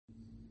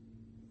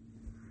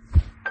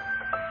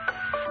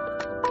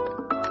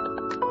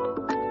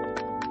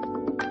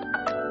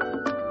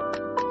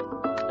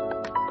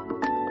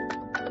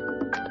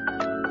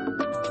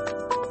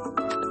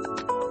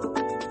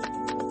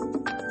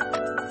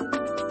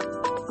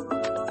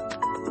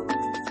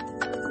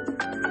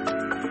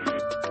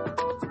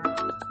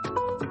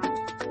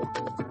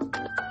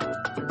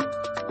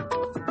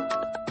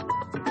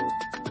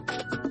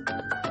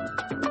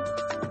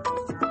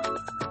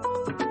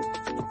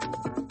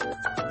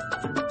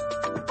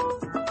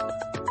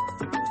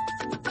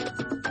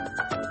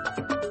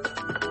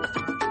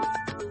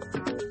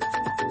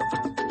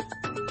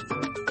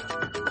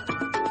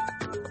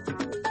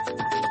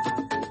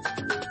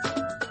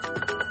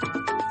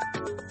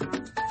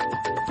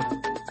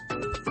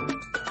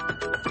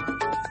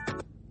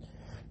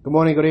Good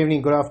morning, good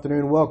evening, good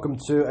afternoon. Welcome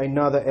to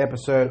another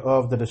episode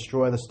of the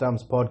Destroy the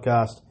Stumps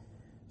podcast.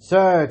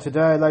 So,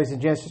 today, ladies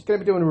and gents, just going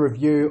to be doing a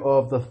review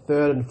of the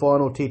third and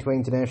final T20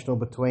 International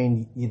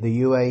between the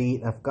U.A.E.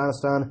 and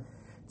Afghanistan.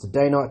 It's a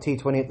day-night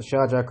T20 at the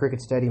Sharjah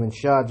Cricket Stadium in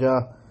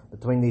Sharjah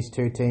between these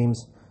two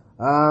teams.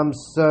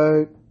 It's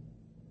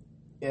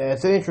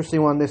an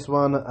interesting one, this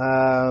one.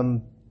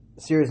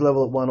 Series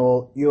level at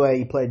 1-1.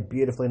 U.A.E. played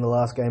beautifully in the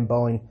last game,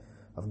 bowling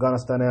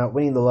Afghanistan out,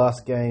 winning the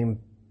last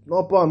game.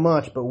 Not by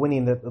much, but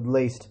winning it at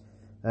least,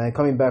 and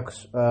coming back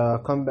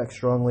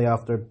strongly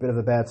after a bit of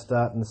a bad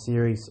start in the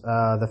series.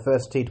 The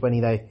first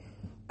T20 they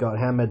got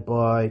hammered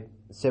by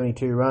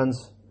 72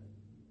 runs,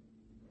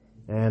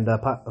 and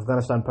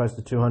Afghanistan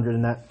posted 200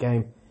 in that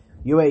game.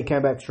 U.A.E.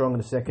 came back strong in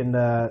the second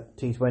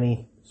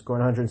T20,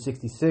 scoring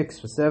 166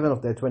 for 7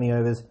 off their 20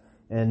 overs,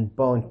 and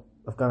bowling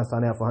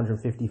Afghanistan out for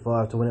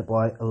 155 to win it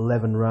by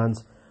 11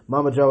 runs.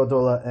 Mohammad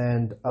Jawadullah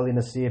and Ali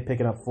Nasir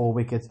picking up 4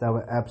 wickets. They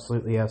were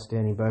absolutely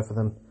outstanding, both of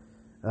them.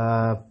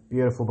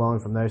 Beautiful bowling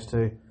from those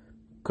two.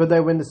 Could they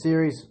win the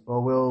series,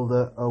 or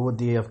would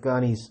the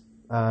Afghanis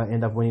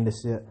end up winning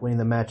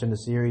the match and the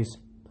series?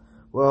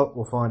 Well,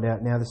 we'll find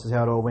out now. This is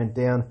how it all went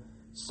down.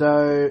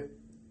 So,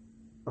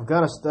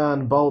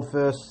 Afghanistan bowled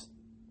first.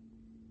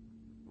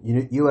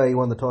 U.A.E.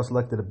 won the toss,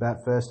 elected to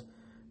bat first.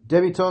 No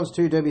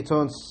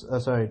debutants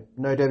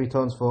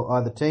for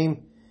either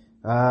team.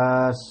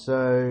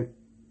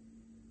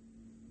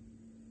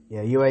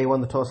 U.A.E.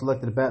 won the toss,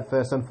 elected to bat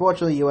first.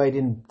 Unfortunately, U.A.E.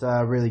 didn't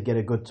really get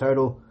a good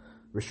total.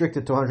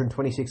 Restricted to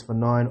 126 for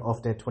 9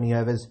 off their 20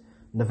 overs.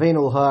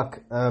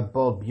 Naveen-ul-Haq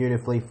bowled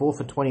beautifully, 4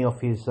 for 20 off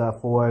his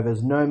 4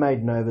 overs. No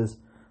maiden overs.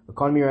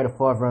 Economy rate of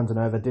 5 runs and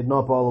over. Did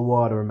not bowl a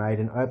wide or a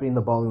maiden. Opening the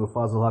bowling with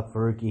Fazl-Haq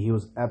Faruqi, he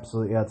was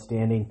absolutely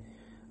outstanding.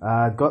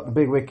 Got the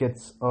big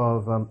wickets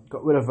of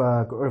got rid of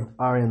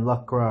Aryan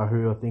Lakra,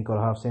 who I think got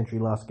a half century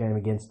last game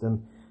against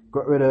them.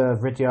 Got rid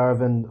of Ritti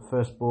Aravind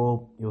first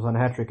ball. He was on a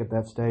hat trick at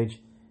that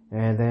stage.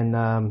 And then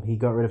he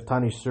got rid of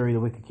Tanish Suri, the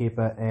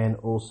wicketkeeper, and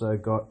also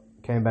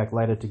came back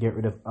later to get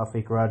rid of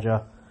Afiq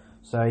Raja.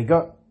 So he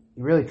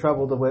really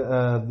troubled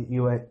the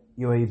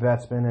U.A.E.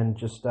 batsmen and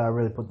just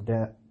really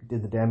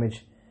did the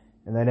damage,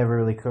 and they never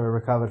really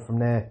recovered from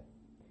there.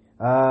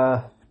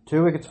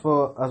 2 wickets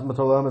for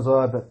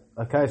Azmatullah, but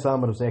Akais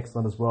Ahmed was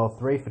excellent as well.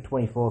 3 for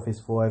 24 of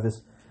his 4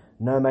 overs.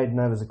 No maiden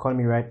overs,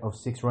 economy rate of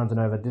 6 runs and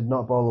over. Did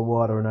not bowl a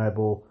wide or a no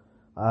ball.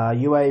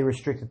 U.A.E.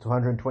 restricted to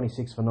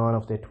 126 for 9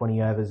 off their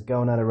 20 overs,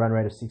 going at a run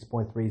rate of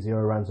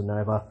 6.30 runs and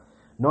over.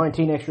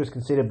 19 extras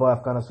considered by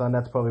Afghanistan.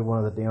 That's probably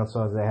one of the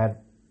downsides they had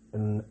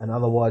in an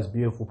otherwise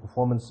beautiful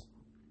performance.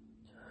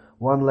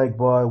 1 leg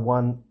by,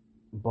 1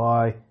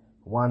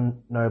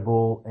 no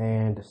ball,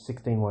 and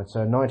 16 wide.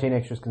 So 19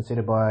 extras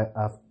considered by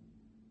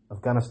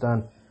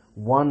Afghanistan.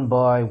 1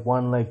 by,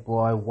 1 leg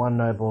by, 1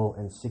 no ball,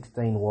 and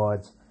 16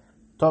 wides.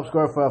 Top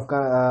scorer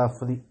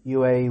for the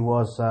U.A.E.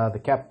 was the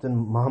captain,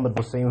 Mohammad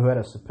Wasim, who had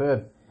a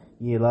superb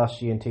year last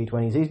year in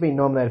T20s. He's been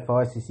nominated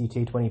for ICC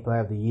T20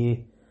 Player of the Year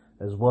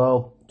as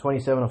well.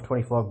 27 of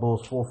 25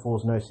 balls, 4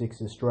 fours, no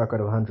sixes, strike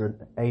rate of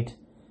 108.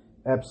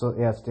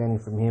 Absolutely outstanding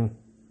from him.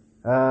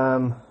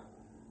 So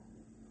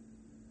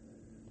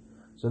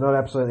not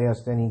absolutely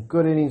outstanding.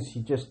 Good innings.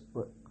 He just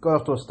got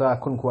off to a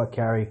start, couldn't quite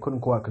carry,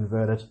 couldn't quite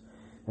convert it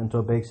into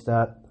a big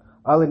start.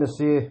 Ali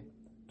Nasir,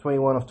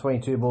 21 of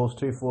 22 balls,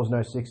 2 fours,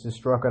 no sixes,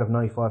 strike rate of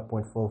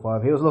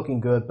 95.45. He was looking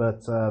good,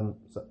 but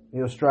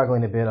he was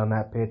struggling a bit on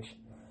that pitch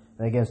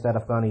against that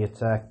Afghani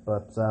attack,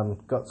 but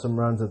got some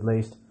runs at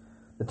least.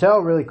 The towel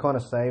really kind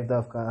of saved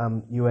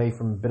U.A.E.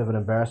 from a bit of an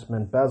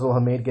embarrassment. Basil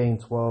Hamid gained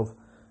 12,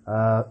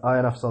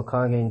 Ayan Afzal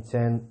Khan gained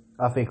 10,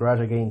 Afiq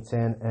Raja gained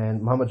 10,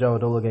 and Mohammad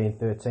Jawadullah gained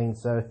 13.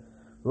 So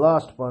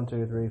last 1,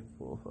 2, 3,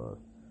 4, 5.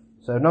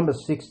 So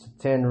numbers 6 to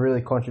 10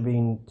 really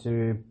contributing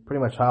to pretty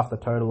much half the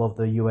total of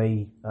the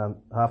U.A.E.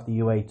 Half the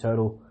U.A.E.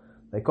 total.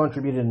 They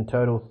contributed in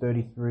total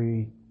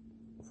 33,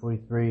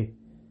 43,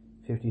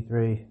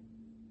 53,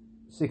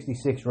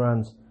 66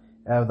 runs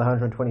out of the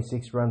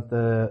 126 runs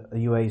the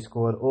U.A.E.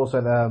 scored. Also,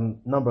 the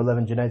number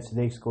 11 Junaid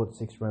Sadiq scored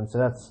 6 runs. So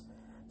that's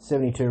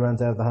 72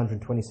 runs out of the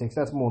 126.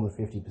 That's more than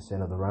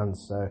 50% of the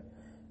runs. So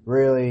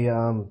really,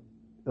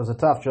 it was a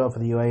tough job for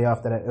the U.A.E.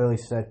 after that early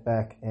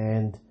setback,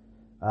 and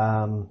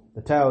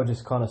the tower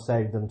just kind of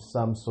saved them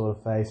some sort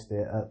of face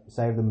there,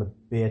 saved them a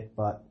bit,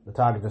 but the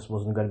target just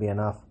wasn't going to be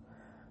enough.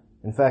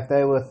 In fact,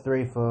 they were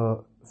 3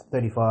 for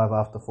 35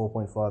 after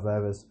 4.5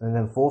 overs, and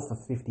then 4 for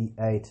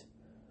 58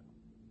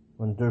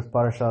 when Dhruv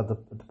Parashar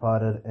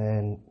departed,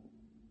 and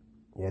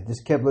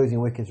just kept losing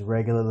wickets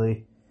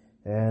regularly,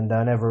 and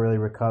never really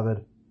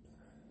recovered.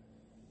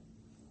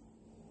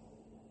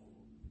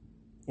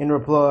 In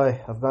reply,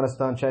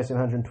 Afghanistan chasing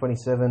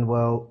 127.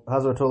 Well,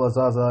 Hazratullah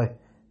Zazai,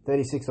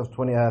 36 of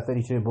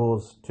 32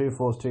 balls, 2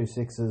 fours, 2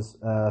 sixes,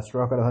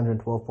 strike at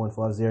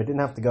 112.50. Didn't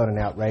have to go to an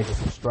outrageous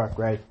strike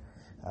rate.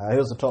 He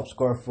was the top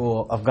scorer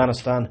for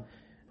Afghanistan.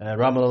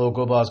 Ramalul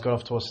Gulbaz got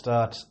off to a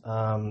start.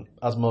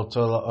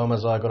 Azmatullah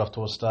Omarzai got off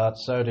to a start.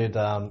 So did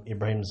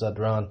Ibrahim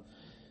Zadran.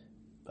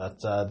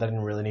 But they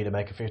didn't really need to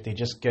make a 50.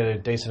 Just get a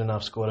decent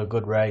enough score at a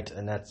good rate,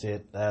 and that's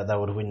it. They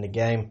would win the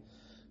game.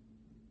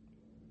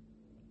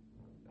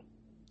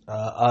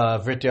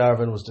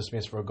 Vrityaarvan was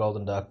dismissed for a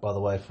golden duck, by the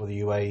way, for the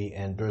U.A.E,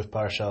 and Dhruv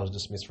Parashar was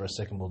dismissed for a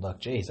second ball duck.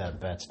 Geez, had a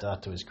bad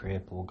start to his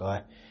career, poor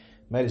guy.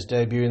 Made his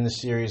debut in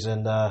this series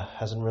and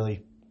hasn't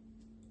really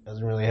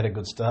had a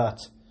good start,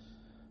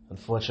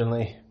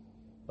 unfortunately.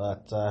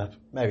 But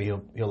maybe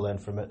he'll learn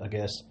from it, I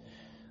guess.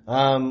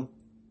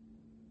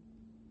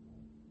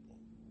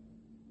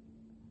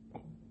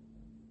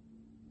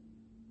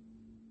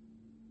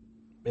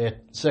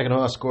 Second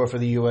highest score for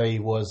the U.A.E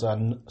was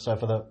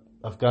for the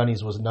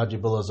Afghanis was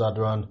Najibullah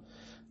Zadran,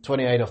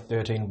 28 off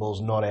 13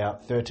 balls, not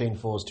out, 13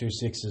 fours, 2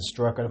 sixes,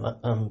 strike rate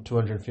of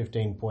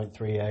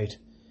 215.38.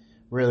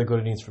 Really good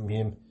innings from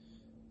him.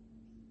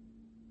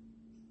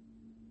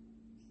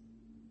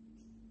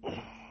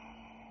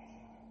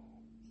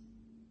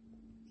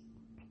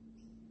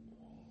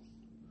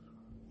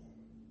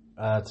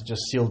 To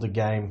just seal the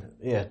game.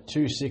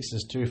 2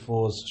 sixes, 2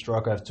 fours,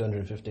 strike rate of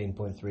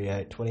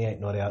 215.38, 28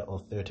 not out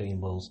off 13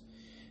 balls.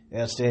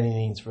 Outstanding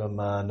innings from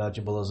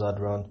Najibullah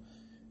Zadran.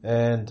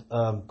 And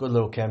good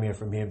little cameo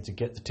from him to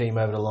get the team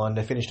over the line.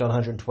 They finished on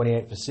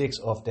 128 for 6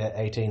 off their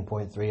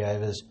 18.3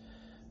 overs,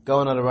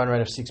 going at a run rate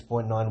of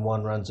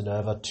 6.91 runs an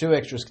over. 2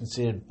 extras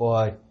conceded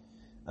by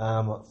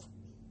the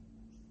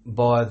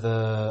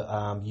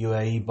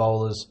U.A.E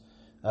bowlers,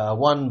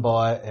 1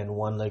 by and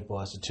 1 leg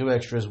by. So 2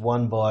 extras,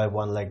 1 by,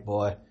 1 leg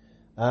by.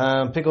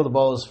 Pick all the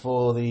bowlers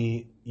for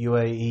the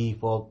U.A.E.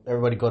 Well,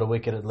 everybody got a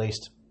wicket at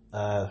least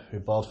who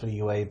bowled for the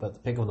U.A.E, but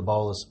the pick of the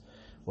bowlers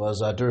was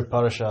Dhruv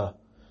Parashar.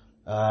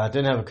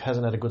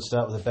 Hasn't had a good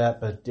start with the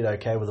bat, but did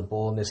okay with the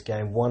ball in this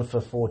game. 1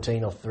 for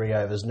 14 off 3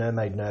 overs, no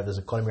maiden overs,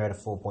 economy rate of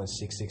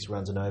 4.66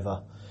 runs an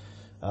over.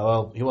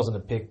 Well, he wasn't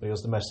a pick, but he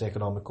was the most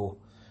economical.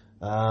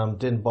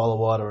 Didn't bowl a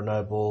wide or a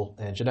no ball.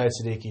 And Junaid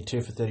Siddiqui,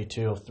 2 for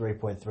 32 off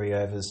 3.3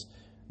 overs,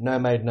 no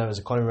maiden overs,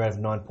 economy rate of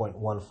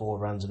 9.14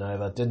 runs an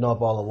over. Did not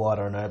bowl a wide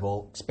or a no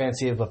ball.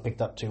 Expansive, but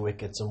picked up 2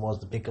 wickets and was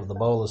the pick of the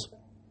bowlers.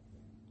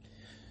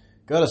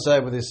 Got to say,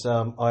 with this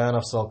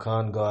Ayanaf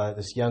Sulkhan guy,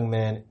 this young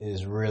man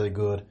is really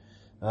good.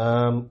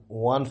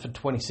 1 for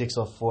 26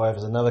 off 4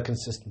 overs, another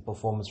consistent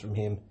performance from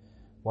him.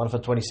 1 for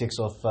 26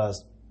 off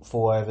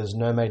 4 overs,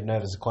 no maiden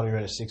overs, economy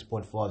rate of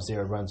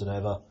 6.50 runs an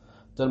over.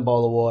 Didn't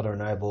bowl a wide or a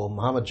no ball.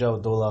 Muhammad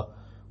Jawadullah,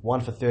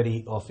 1 for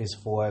 30 off his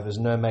 4 overs,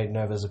 no maiden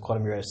overs,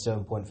 economy rate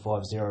of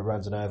 7.50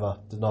 runs an over.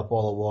 Did not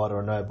bowl a wide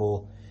or a no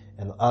ball.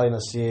 And Ali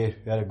Nasir,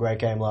 who had a great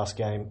game last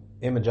game,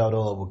 him and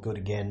Jawadullah were good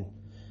again.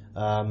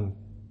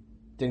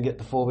 Didn't get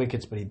the 4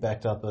 wickets, but he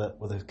backed up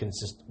with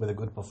a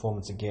good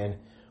performance again.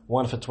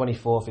 1 for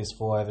 24 off his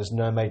 4 overs,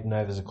 no maiden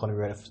overs, economy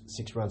rate of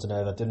 6 runs an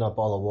over. Did not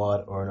bowl a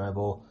wide or a no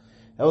ball.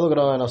 Have a look at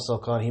Ayanaf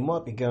Sulkhan. He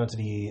might be going to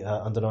the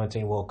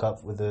Under-19 World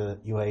Cup with the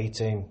U.A.E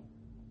team.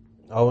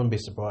 I wouldn't be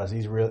surprised.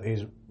 He's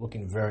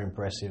looking very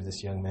impressive,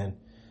 this young man.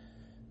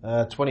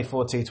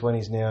 24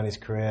 T20s now in his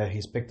career.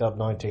 He's picked up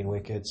 19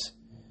 wickets.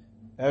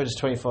 Average is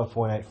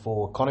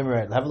 25.84. Economy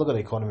rate, have a look at the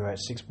economy rate,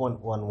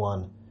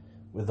 6.11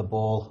 with the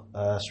ball.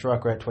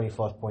 Strike rate,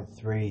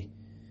 25.3.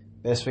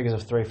 Best figures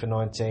of 3 for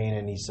 19,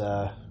 and he's,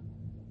 I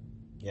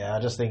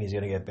just think he's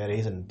going to get better.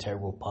 He's an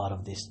integral part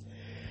of this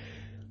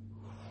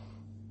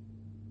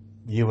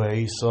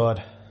U.A.E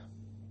side.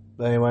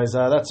 But anyways,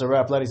 that's a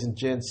wrap, ladies and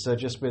gents. So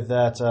just with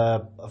that,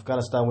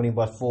 Afghanistan winning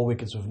by 4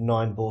 wickets with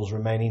 9 balls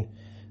remaining.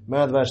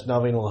 Man of the match,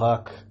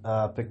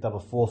 Naveen-ul-Haq, picked up a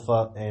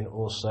 4-fer, and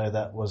also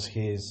that was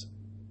his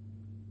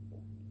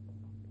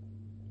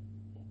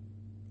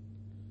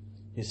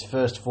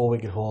first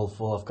 4-wicket haul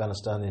for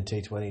Afghanistan in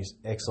T20s.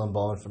 Excellent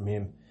bowling from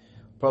him.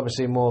 Probably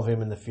see more of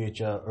him in the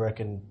future. I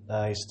reckon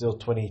he's still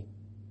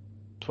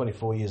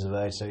 24 years of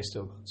age, so he's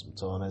still got some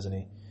time, hasn't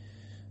he?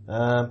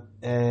 Player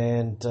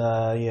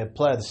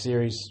of the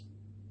series.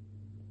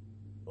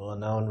 Well,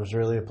 no one was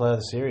really a player of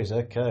the series.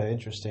 Okay,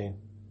 interesting.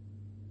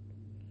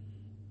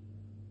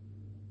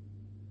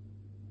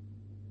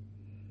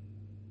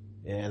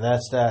 Yeah,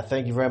 that's that.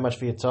 Thank you very much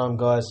for your time,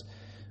 guys.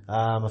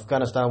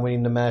 Afghanistan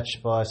winning the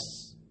match by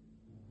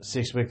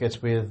 6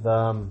 wickets with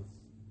about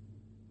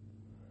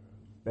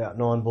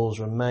 9 balls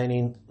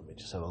remaining. Let me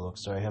just have a look.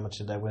 Sorry, how much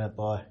did they win it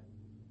by?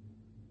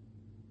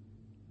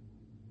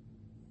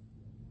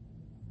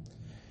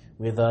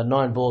 With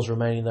 9 balls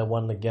remaining, they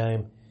won the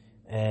game.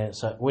 And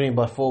so winning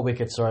by 4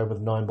 wickets,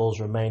 with 9 balls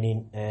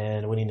remaining,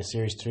 and winning the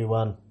series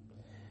 2-1.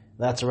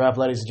 That's a wrap,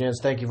 ladies and gents.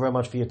 Thank you very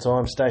much for your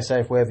time. Stay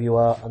safe wherever you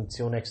are.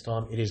 Until next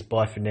time, it is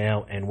bye for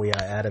now, and we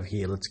are out of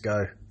here. Let's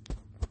go.